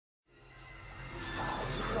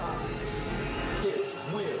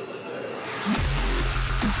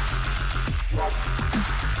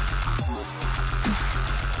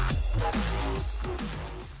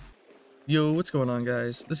Yo, what's going on,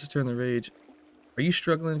 guys? This is Turn the Rage. Are you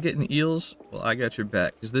struggling getting eels? Well, I got your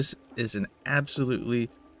back, because this is an absolutely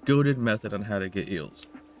goated method on how to get eels.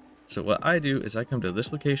 So what I do is I come to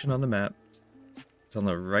this location on the map. It's on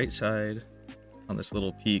the right side, on this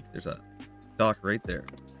little peak. There's a dock right there.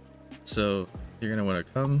 So you're going to want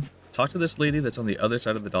to come talk to this lady that's on the other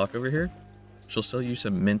side of the dock over here. She'll sell you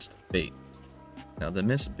some minced bait. Now, the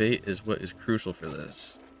minced bait is what is crucial for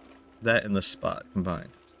this. That and the spot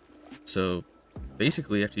combined. So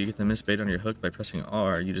basically, after you get the minced bait on your hook by pressing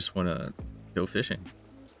R, you just want to go fishing.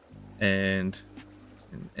 And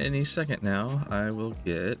in any second now, I will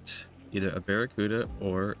get either a barracuda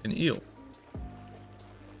or an eel.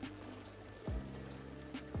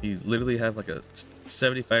 You literally have like a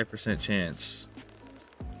 75% chance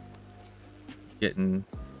getting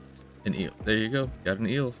an eel. There you go, got an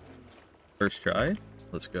eel. First try,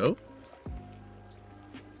 let's go.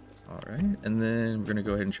 All right, and then we're gonna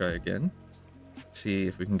go ahead and try again. See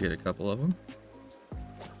if we can get a couple of them.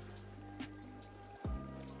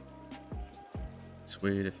 Let's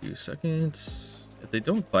wait a few seconds. If they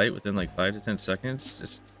don't bite within like 5 to 10 seconds,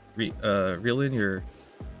 just reel in your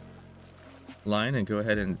line and go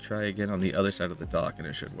ahead and try again on the other side of the dock and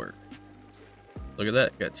it should work. Look at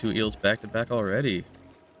that, got 2 eels back to back already.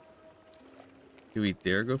 Do we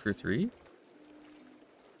dare go for 3?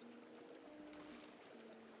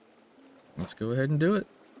 Let's go ahead and do it.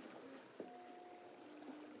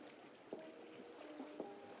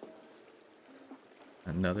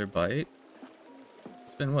 Another bite.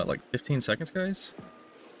 It's been what, like 15 seconds, guys?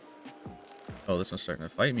 Oh, this one's starting to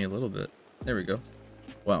fight me a little bit. There we go.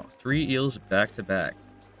 Wow, 3 eels back to back.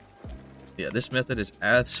 Yeah, this method is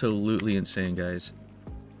absolutely insane, guys.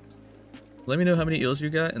 Let me know how many eels you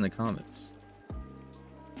got in the comments.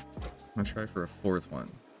 I'm gonna try for a 4th one.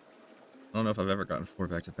 I don't know if I've ever gotten 4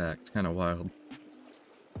 back to back. It's kind of wild.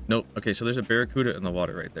 Nope. Okay, so there's a barracuda in the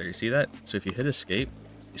water right there. You see that? So if you hit escape,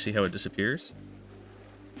 you see how it disappears?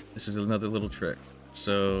 This is another little trick.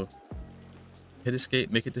 So hit escape,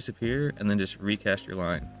 make it disappear, and then just recast your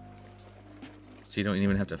line. So you don't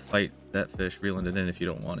even have to fight that fish reeling it in if you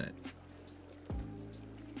don't want it.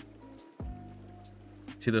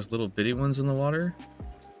 See those little bitty ones in the water?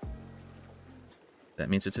 That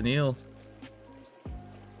means it's an eel.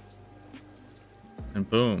 And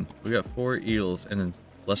boom, we got 4 eels in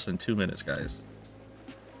less than 2 minutes, guys.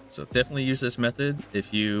 So definitely use this method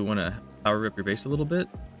if you want to power up your base a little bit.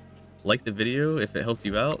 Like the video if it helped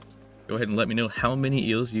you out. Go ahead and let me know how many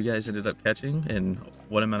eels you guys ended up catching and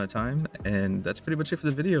what amount of time. And that's pretty much it for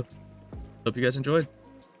the video. Hope you guys enjoyed.